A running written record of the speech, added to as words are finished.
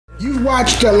You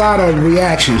watched a lot of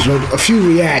reactions, or a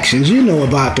few reactions. You know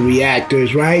about the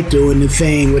reactors, right? Doing the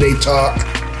thing where they talk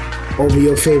over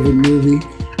your favorite movie.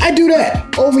 I do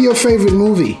that over your favorite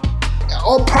movie,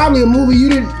 or probably a movie you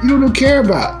don't care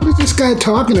about. What is this guy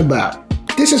talking about?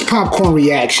 This is Popcorn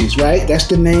Reactions, right? That's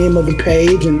the name of the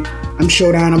page, and I'm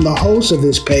Showdown. I'm the host of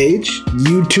this page.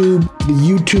 The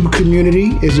YouTube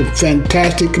community is a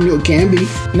fantastic community. Can be.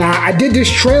 Now, I did this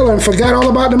trailer and forgot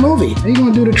all about the movie. How you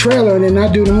gonna do the trailer and then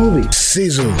not do the movie?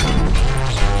 Sisu.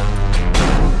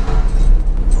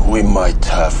 We might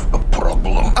have a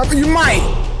problem. You might.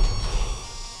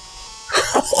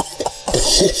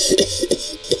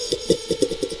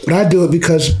 But I do it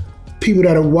because people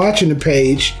that are watching the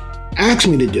page ask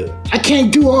me to do it. I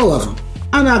can't do all of them.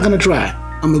 I'm not gonna try.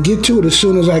 I'm gonna get to it as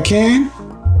soon as I can.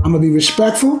 I'm gonna be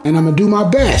respectful and I'm gonna do my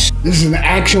best. This is an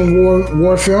action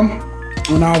war film.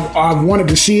 When I wanted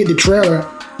to see it, the trailer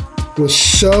was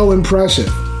so impressive.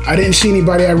 I didn't see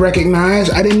anybody I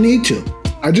recognized. I didn't need to.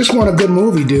 I just want a good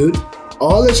movie, dude.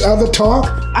 All this other talk,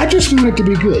 I just want it to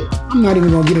be good. I'm not even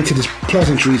gonna get into the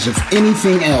pleasantries of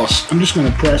anything else. I'm just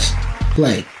gonna press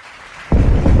play.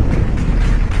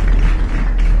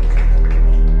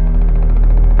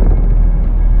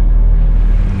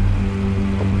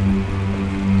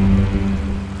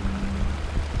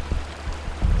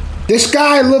 This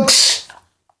guy looks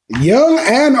young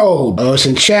and old. Oh, it's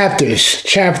in chapters.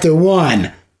 Chapter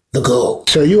 1, the gold.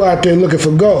 So you out there looking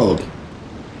for gold.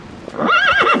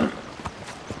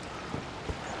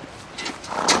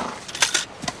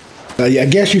 I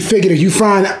guess you figured if you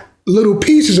find little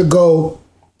pieces of gold,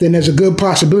 then there's a good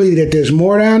possibility that there's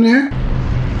more down there.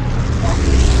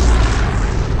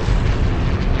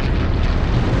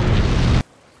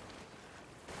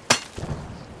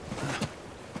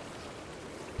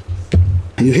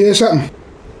 You hear something?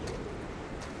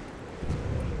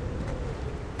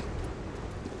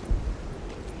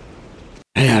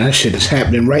 Man, that shit is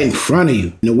happening right in front of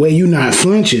you. And the way you're not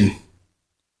flinching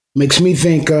makes me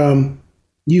think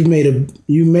you may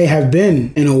have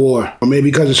been in a war. Or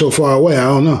maybe because it's so far away, I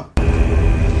don't know.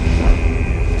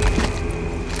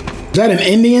 Is that an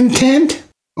Indian tent?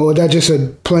 Or is that just a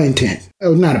plane tent?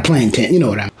 Oh, not a plane tent, you know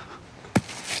what I mean.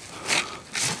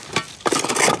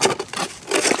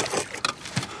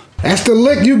 That's the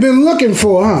lick you've been looking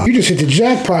for, huh? You just hit the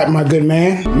jackpot, my good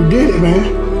man. You did it, man.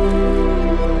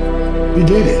 You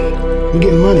did it. We're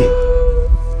getting money.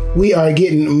 We are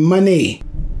getting money.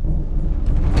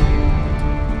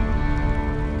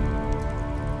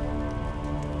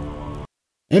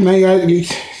 Hey, man, you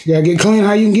gotta get clean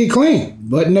how you can get clean.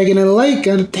 Butt naked in the lake.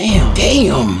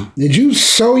 Damn. Did you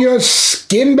sew your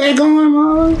skin back on,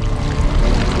 man?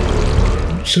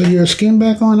 Sew your skin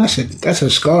back on? That's a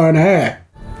scar and a half.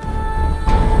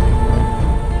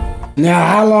 Now,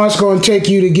 how long it's gonna take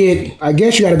you to get, I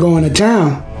guess you gotta go into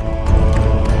town.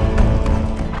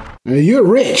 You're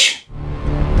rich.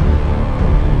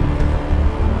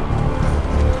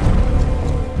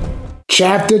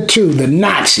 Chapter 2, the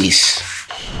Nazis.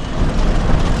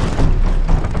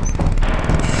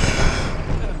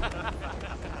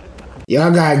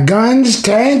 Y'all got guns,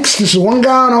 tanks, this is one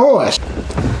guy on a horse.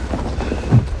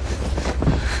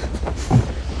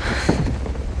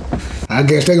 I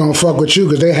guess they gonna fuck with you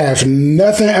because they have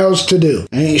nothing else to do.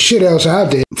 Ain't shit else out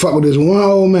there. Fuck with this one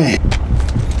old man.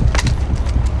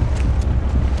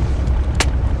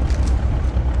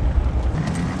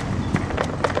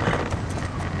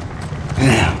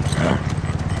 Damn.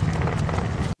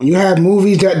 When you have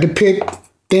movies that depict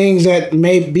things that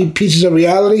may be pieces of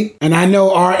reality, and I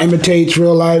know art imitates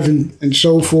real life and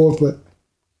so forth, but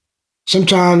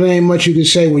sometimes there ain't much you can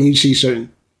say when you see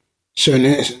certain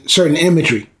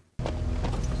imagery.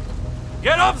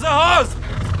 Get off the horse!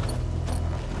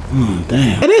 Oh,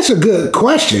 damn. And that's a good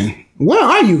question. Where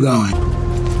are you going?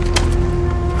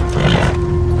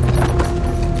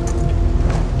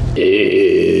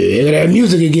 Look at that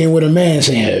music again with a man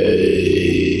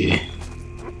saying,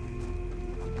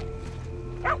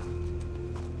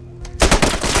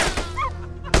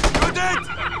 You did!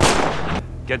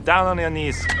 Get down on your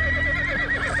knees.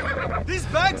 These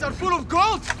bags are full of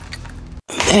gold!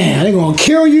 Damn, they're gonna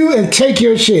kill you and take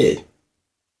your shit.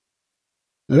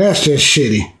 That's just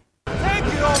shitty.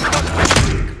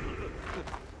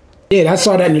 Yeah, I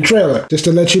saw that in the trailer, just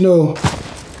to let you know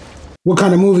what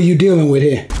kind of movie you dealing with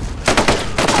here.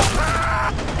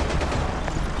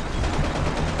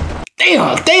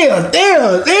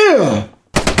 Damn.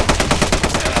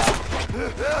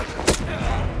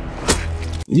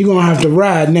 You're gonna have to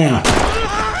ride now.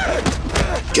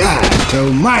 God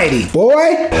almighty,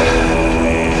 boy.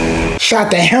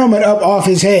 Shot the helmet up off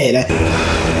his head.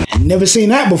 I've never seen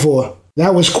that before.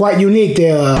 That was quite unique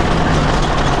there.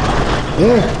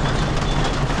 Yeah.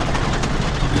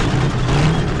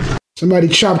 Somebody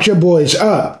chopped your boys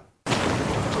up.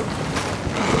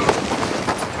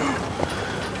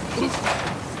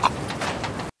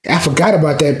 I forgot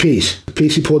about that piece. The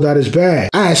piece he pulled out his bag.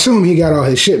 I assume he got all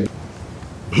his shit.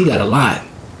 He got a lot.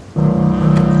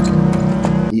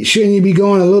 Shouldn't you be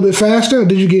going a little bit faster, or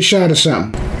did you get shot or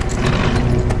something?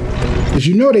 Because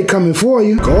you know they coming for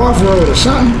you. Go off-road or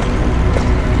something.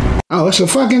 Oh, it's a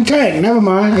fucking tank. Never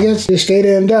mind. I guess just stay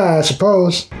there and die, I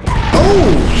suppose.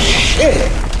 Oh, shit.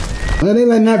 Well, they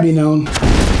letting that be known.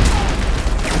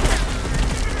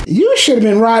 You should have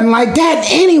been riding like that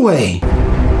anyway.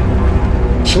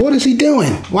 So what is he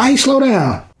doing? Why he slow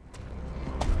down?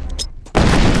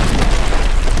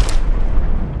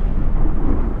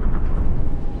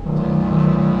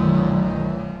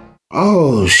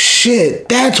 Oh shit,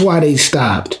 that's why they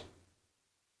stopped.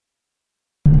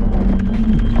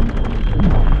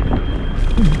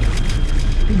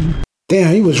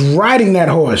 Damn, he was riding that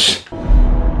horse.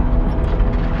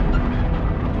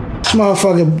 This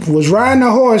motherfucker was riding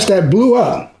a horse that blew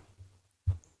up.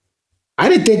 I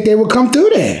didn't think they would come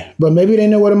through there, but maybe they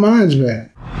know where the mine's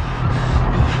at.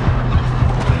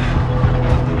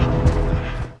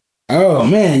 Oh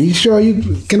man, you sure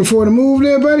you can afford to move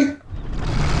there, buddy?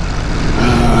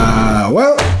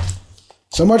 Well,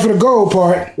 so much for the gold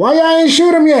part. Why y'all ain't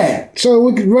shoot him yet? So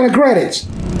we could run the credits.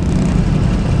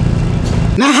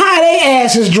 Now how they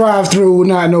asses drive through with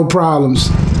not no problems?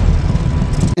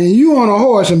 And you on a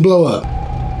horse and blow up.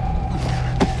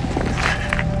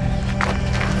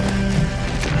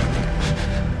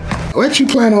 What you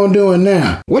plan on doing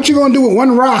now? What you gonna do with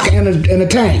one rock and a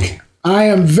tank? I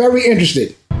am very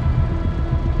interested.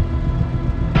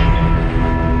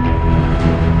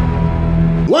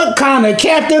 What kind of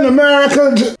Captain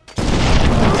America?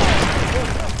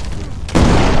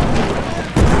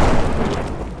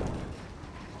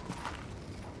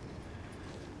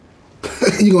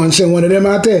 You gonna send one of them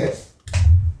out there?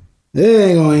 It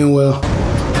ain't gonna end well.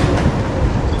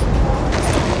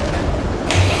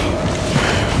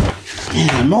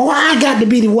 Damn, why I got to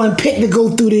be the one picked to go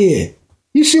through there?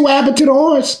 You see what happened to the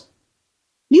horse?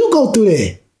 You go through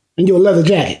there in your leather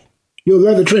jacket, your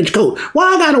leather trench coat.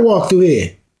 Why I gotta walk through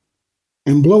here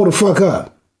and blow the fuck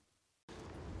up?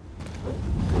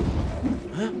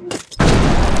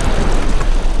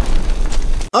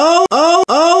 Oh.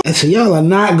 And so y'all are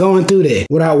not going through there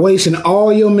without wasting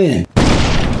all your men.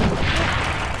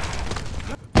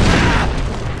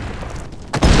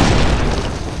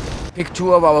 Pick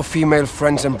 2 of our female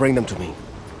friends and bring them to me.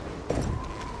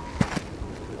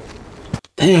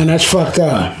 Damn, that's fucked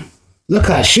up. Look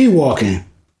how she walking.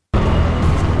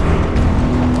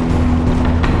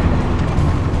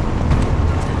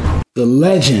 The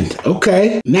legend.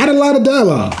 Okay. Not a lot of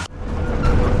dialogue.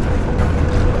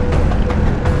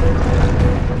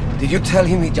 Did you tell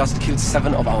him he just killed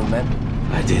 7 of our men?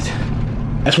 I did.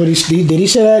 That's what he did. He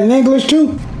say that in English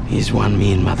too? He's one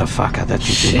mean motherfucker that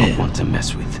you do not want to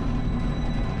mess with.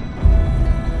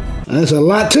 There's a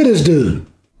lot to this dude.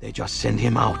 They just send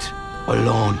him out,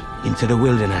 alone, into the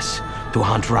wilderness to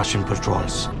hunt Russian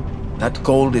patrols. That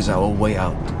gold is our way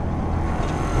out.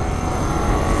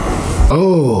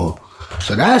 Oh,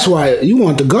 so that's why you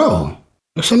want to go.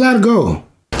 That's a lot of gold.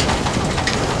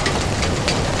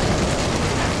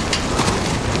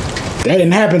 That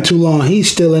didn't happen too long. He's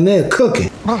still in there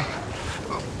cooking.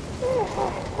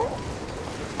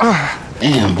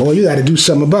 Damn, boy, you got to do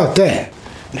something about that.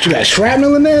 What, you got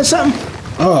shrapnel in there or something?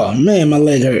 Oh, man, my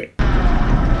leg hurt.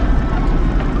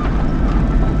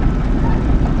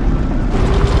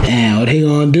 Damn, what he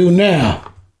gonna do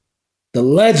now? The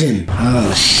legend.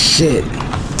 Oh, shit.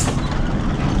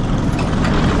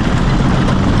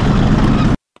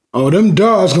 Oh, them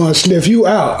dogs gonna sniff you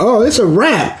out. Oh, it's a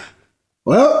wrap.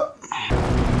 Well.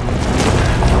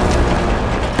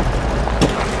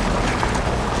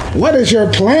 What is your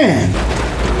plan?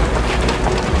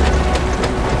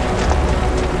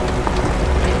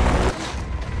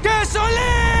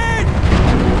 Gasoline!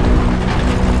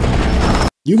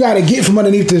 You gotta get from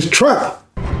underneath this truck.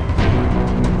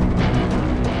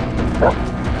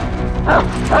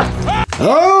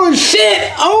 Oh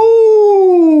shit! Oh!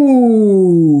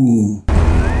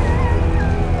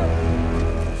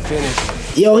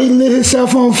 Finish. Yo, he lit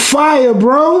himself on fire,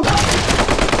 bro.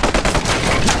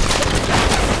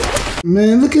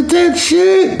 Man, look at that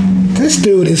shit. This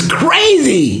dude is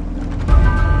crazy.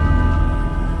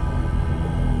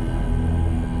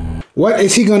 What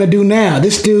is he gonna do now?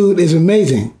 This dude is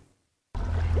amazing.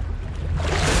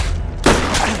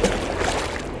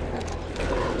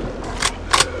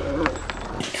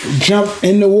 jump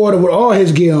in the water with all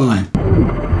his gear on.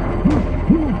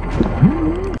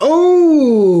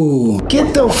 Oh,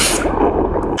 get the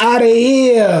out of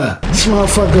here. This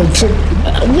motherfucker took...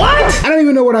 What? I don't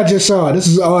even know what I just saw. This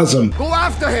is awesome. Go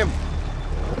after him!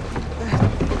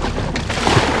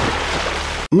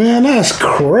 Man, that's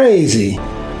crazy.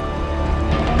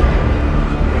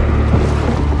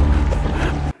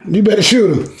 You better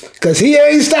shoot him, because he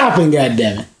ain't stopping,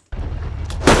 goddammit.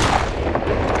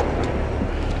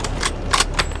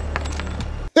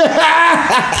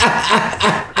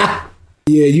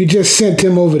 Yeah, you just sent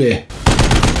him over there.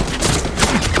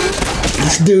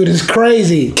 This dude is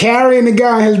crazy. Carrying the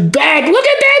guy on his back. Look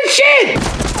at that shit!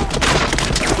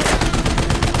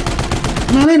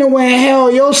 Man, ain't no way in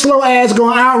hell your slow ass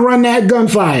gonna outrun that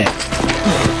gunfire.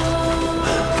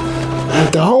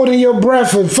 After holding your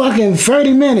breath for fucking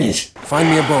 30 minutes. Find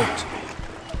me a boat.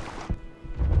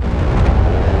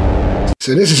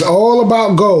 So this is all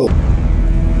about gold.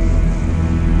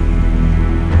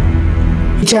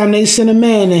 Every time they send a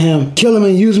man to him, kill him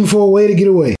and use him for a way to get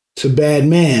away. It's a bad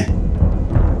man.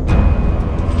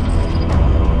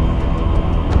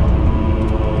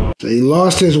 So he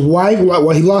lost his wife, well,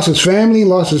 he lost his family, he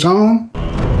lost his home.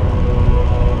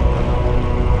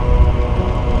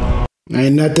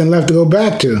 Ain't nothing left to go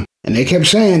back to. And they kept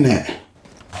saying that.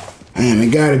 Man, we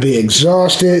gotta be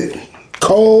exhausted,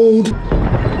 cold.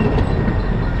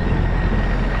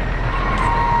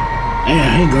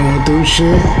 Man, he going through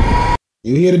shit.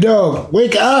 You hear the dog,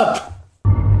 wake up!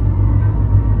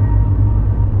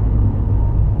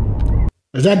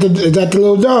 Is that the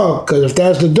little dog? Cause if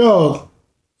that's the dog,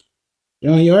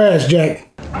 you're on your ass, Jack.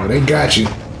 Oh, they got you.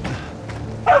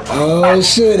 Oh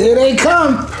shit, here they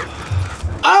come!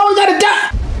 Oh, we gotta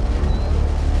die!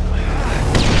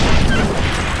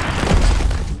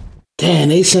 Damn,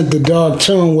 they sent the dog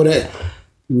to him with it.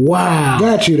 Wow.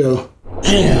 Got you though.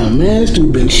 Damn, man, this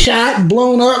dude been shot,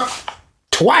 blown up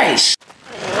twice.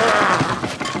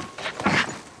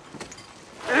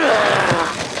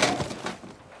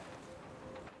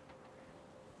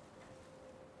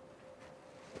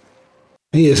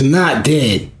 He is not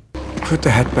dead. Put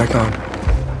the hat back on.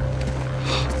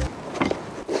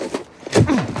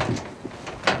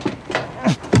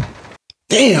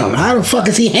 Damn, how the fuck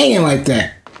is he hanging like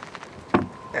that?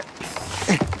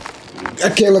 I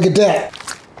can't look at that.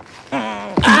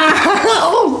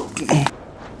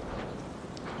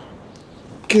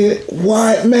 Get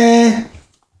what, man?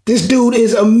 This dude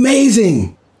is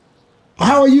amazing.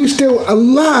 How are you still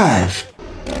alive?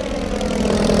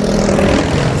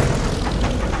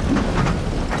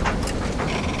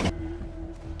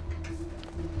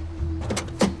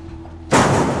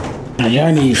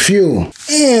 Y'all need fuel.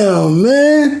 Damn,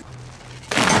 man.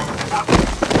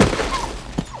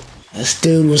 This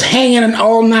dude was hanging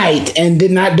all night and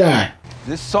did not die.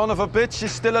 This son of a bitch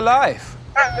is still alive.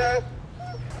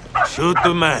 Shoot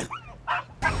the man.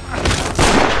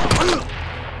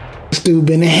 This dude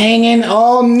been hanging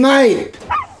all night.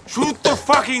 Shoot the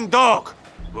fucking dog.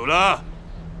 Bula.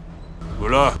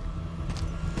 Bula.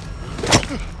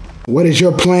 What is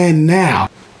your plan now?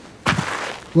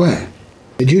 What?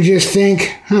 Did you just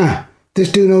think,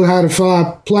 this dude knows how to fly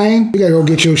a plane? You gotta go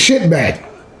get your shit back.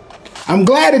 I'm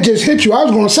glad it just hit you. I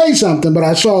was gonna say something, but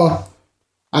I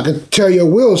could tell your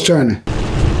wheels turning.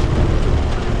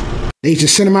 They used to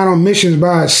send him out on missions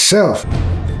by himself.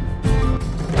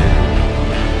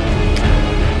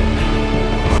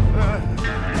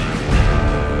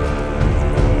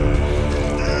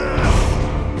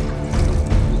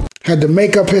 Had to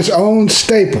make up his own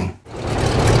staple.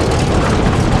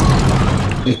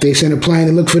 If they send a plane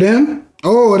to look for them,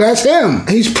 oh, that's him.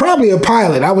 He's probably a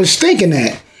pilot. I was thinking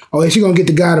that. Oh, is he gonna get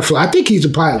the guy to fly? I think he's a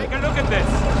pilot. Take a look at this.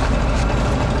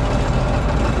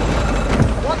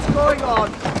 What's going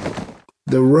on?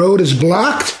 The road is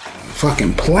blocked?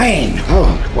 Fucking plane.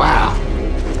 Oh, wow.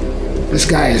 This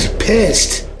guy is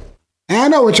pissed. I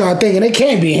know what y'all thinking. It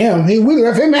can't be him. We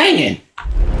left him hanging.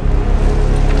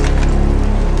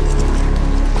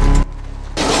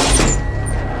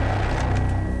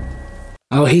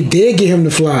 Oh, he did get him to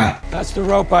fly. That's the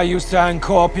rope I used to hang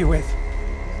Corpy with.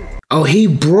 Oh, he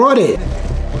brought it.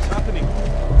 What's happening?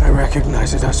 I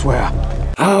recognize it, I swear.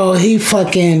 Oh, he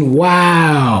fucking,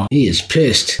 wow. He is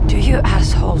pissed. Do you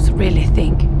assholes really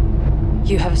think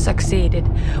you have succeeded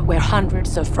where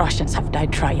hundreds of Russians have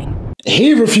died trying?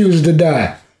 He refuses to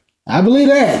die. I believe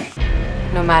that.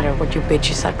 No matter what you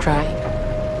bitches are trying.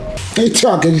 They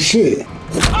talking shit.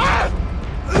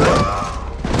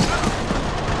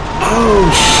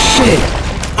 Oh, shit.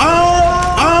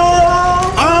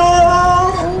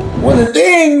 What a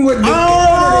thing with the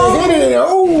hit it.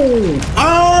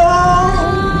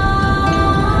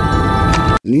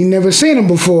 You never seen him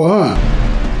before, huh?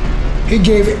 He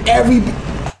gave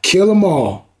kill them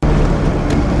all.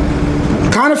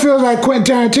 Kind of feels like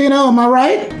Quentin Tarantino, am I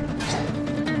right?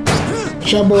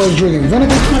 Shot boys drinking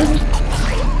vinegar tonight?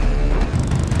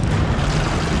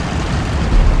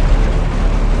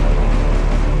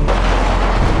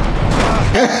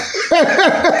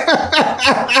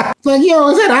 Like, yo,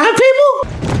 is that our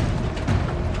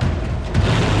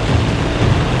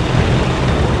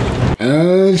people?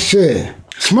 Oh, shit.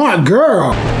 Smart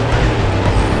girl.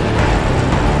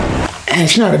 And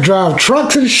she know how to drive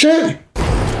trucks and shit.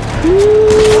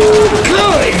 Ooh,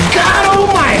 good God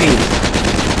almighty.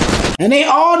 And they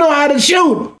all know how to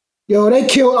shoot. Yo, they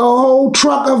killed a whole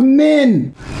truck of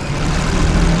men.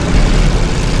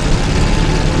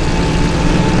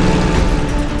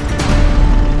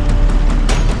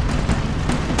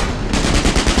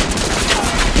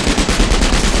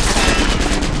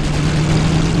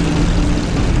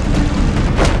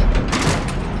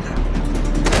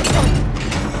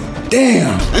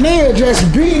 Damn, and they are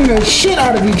just beating the shit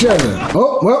out of each other.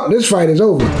 Oh, well, this fight is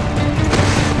over.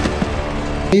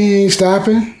 He ain't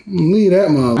stopping. Leave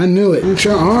that mother. I knew it.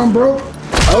 Your arm broke?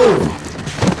 Oh,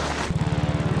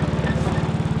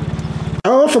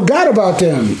 I forgot about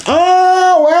them.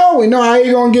 Oh, well, we know how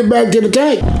you gonna get back to the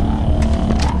tank.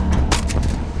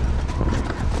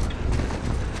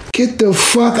 Get the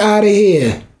fuck out of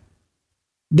here.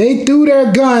 They threw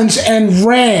their guns and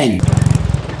ran.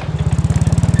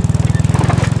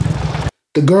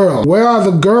 The girl. Where are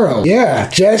the girls? Yeah,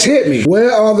 just hit me.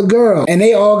 Where are the girls? And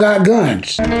they all got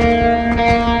guns.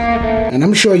 And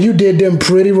I'm sure you did them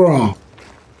pretty wrong.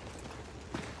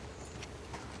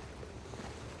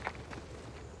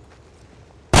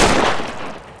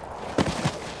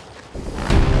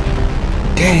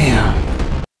 Damn.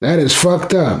 That is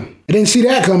fucked up. I didn't see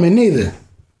that coming neither.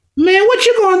 Man, what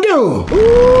you gonna do?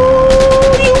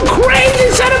 Ooh, you crazy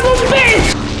son of a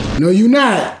bitch! No, you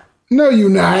not. No, you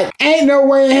not. Ain't no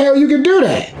way in hell you can do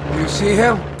that. You see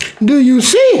him? Do you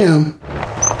see him?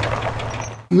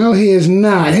 No, he is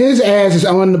not. His ass is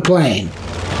on the plane.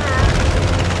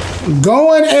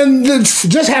 Going and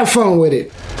just have fun with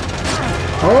it.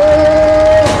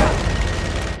 Oh!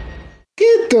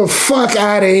 Get the fuck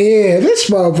out of here. This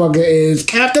motherfucker is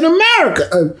Captain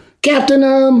America.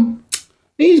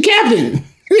 He's Captain.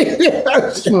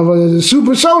 This motherfucker is a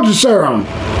super soldier serum.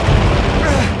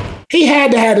 He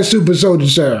had to have the super soldier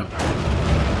serum.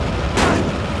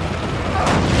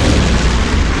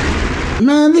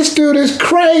 Man, this dude is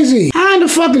crazy. How the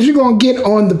fuck is you gonna get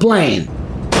on the plane?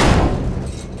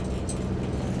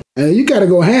 You gotta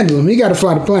go handle him. He gotta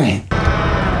fly the plane.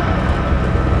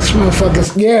 This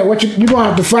motherfucker's, yeah, what you gonna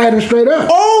have to fight him straight up.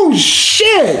 Oh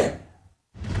shit!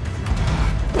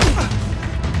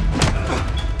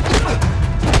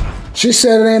 She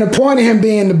said it ain't a point of him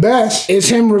being the best. It's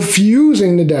him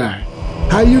refusing to die.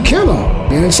 How you kill him?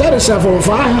 And he set himself on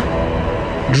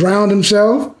fire. Drowned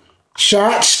himself.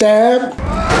 Shot, stabbed.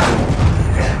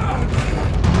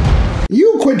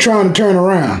 You quit trying to turn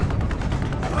around.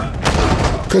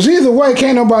 Because either way,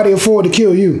 can't nobody afford to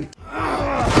kill you.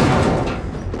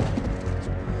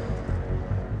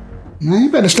 Man, you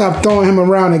better stop throwing him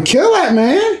around and kill that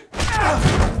man.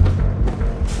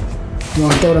 You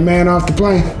want to throw the man off the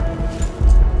plane?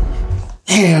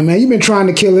 Damn, man, you've been trying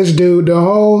to kill this dude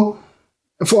for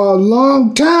a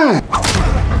long time.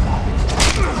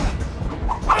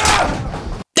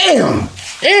 Damn!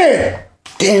 Yeah!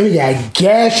 Damn, he got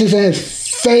gashes in his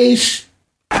face.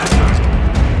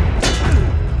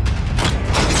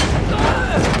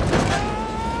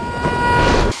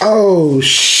 Oh,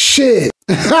 shit.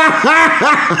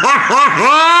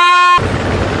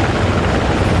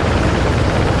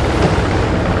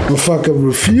 Motherfucker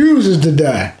refuses to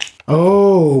die.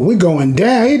 Oh, we going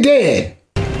down. He dead.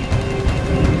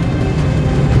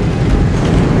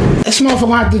 This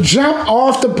motherfucker have to jump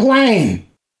off the plane.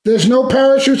 There's no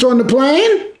parachutes on the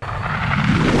plane?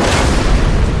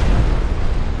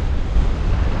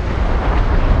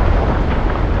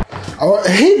 Oh,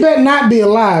 he better not be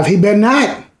alive. He better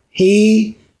not.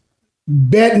 He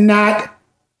better not.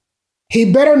 He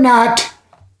better not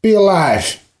be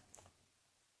alive.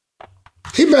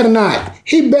 He better not.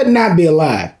 He better not be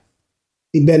alive.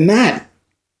 He better not.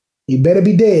 He better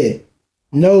be dead.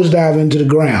 Nosedive into the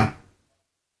ground.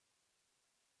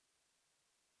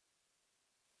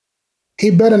 He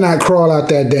better not crawl out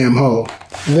that damn hole.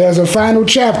 There's a final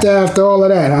chapter after all of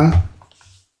that, huh?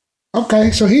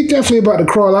 Okay, so he definitely about to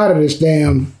crawl out of this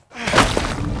damn...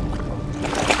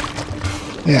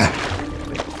 Yeah.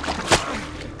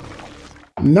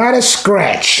 Not a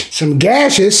scratch. Some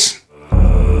gashes.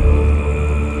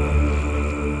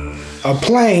 a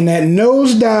plane that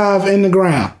nosedive in the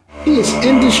ground. He is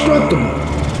indestructible.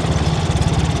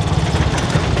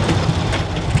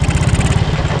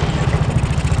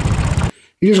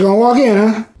 You just gonna walk in,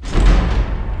 huh?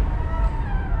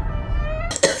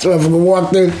 So if we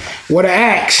walked in with an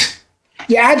axe.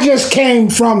 Yeah, I just came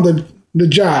from the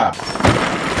job.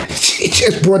 She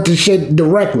just brought the shit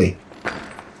directly.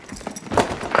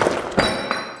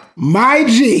 My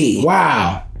G.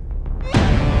 Wow.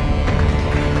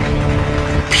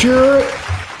 Pure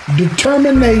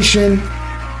determination,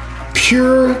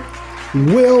 pure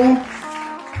will,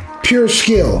 pure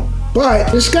skill.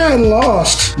 But this guy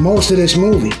lost most of this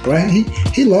movie, right?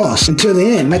 He lost until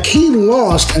the end. Like, he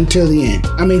lost until the end.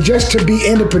 I mean, just to be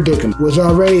in the predicament was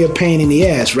already a pain in the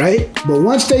ass, right? But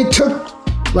once they took,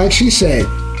 like she said,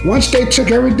 once they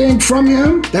took everything from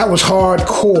him, that was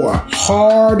hardcore.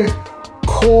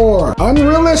 Hardcore.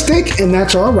 Unrealistic, and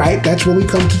that's all right. That's what we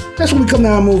come to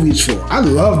our movies for. I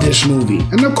love this movie.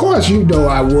 And of course, you know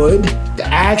I would. The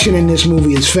action in this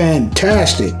movie is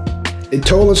fantastic. It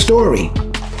told a story.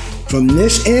 From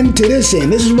this end to this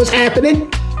end. This is what's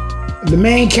happening. The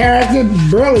main character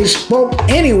barely spoke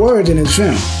any words in his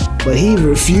film, but he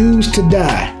refused to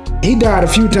die. He died a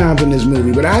few times in this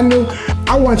movie, but I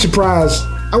wasn't surprised.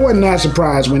 I wasn't that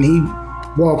surprised when he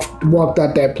walked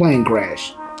out that plane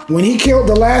crash. When he killed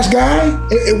the last guy,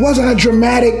 it wasn't a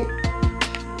dramatic,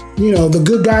 the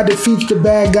good guy defeats the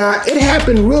bad guy. It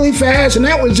happened really fast, and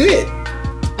that was it.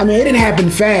 I mean, it didn't happen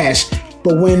fast,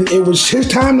 but when it was his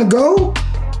time to go,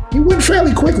 he went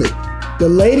fairly quickly. The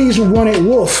ladies wanted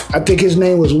Wolf. I think his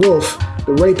name was Wolf,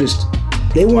 the rapist.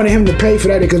 They wanted him to pay for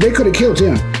that because they could have killed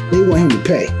him. They want him to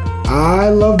pay. I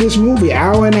love this movie.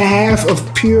 Hour and a half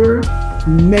of pure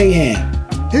mayhem.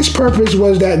 His purpose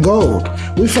was that gold.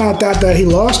 We found out that he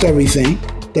lost everything,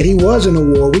 that he was in a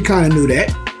war. We kind of knew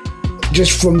that.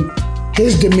 Just from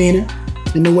his demeanor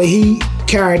and the way he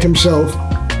carried himself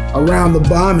around the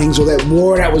bombings or that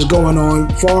war that was going on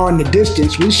far in the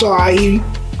distance. We saw how he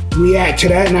react to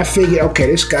that, and I figured, okay,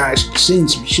 this guy's seen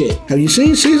some shit. Have you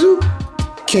seen Sisu?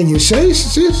 Can you say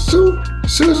Sisu?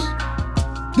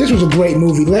 This was a great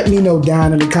movie. Let me know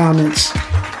down in the comments.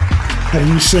 Have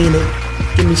you seen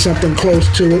it? Give me something close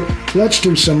to it. Let's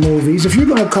do some movies. If you're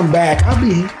gonna come back, I'll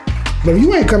be here. But if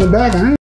you ain't coming back, I ain't.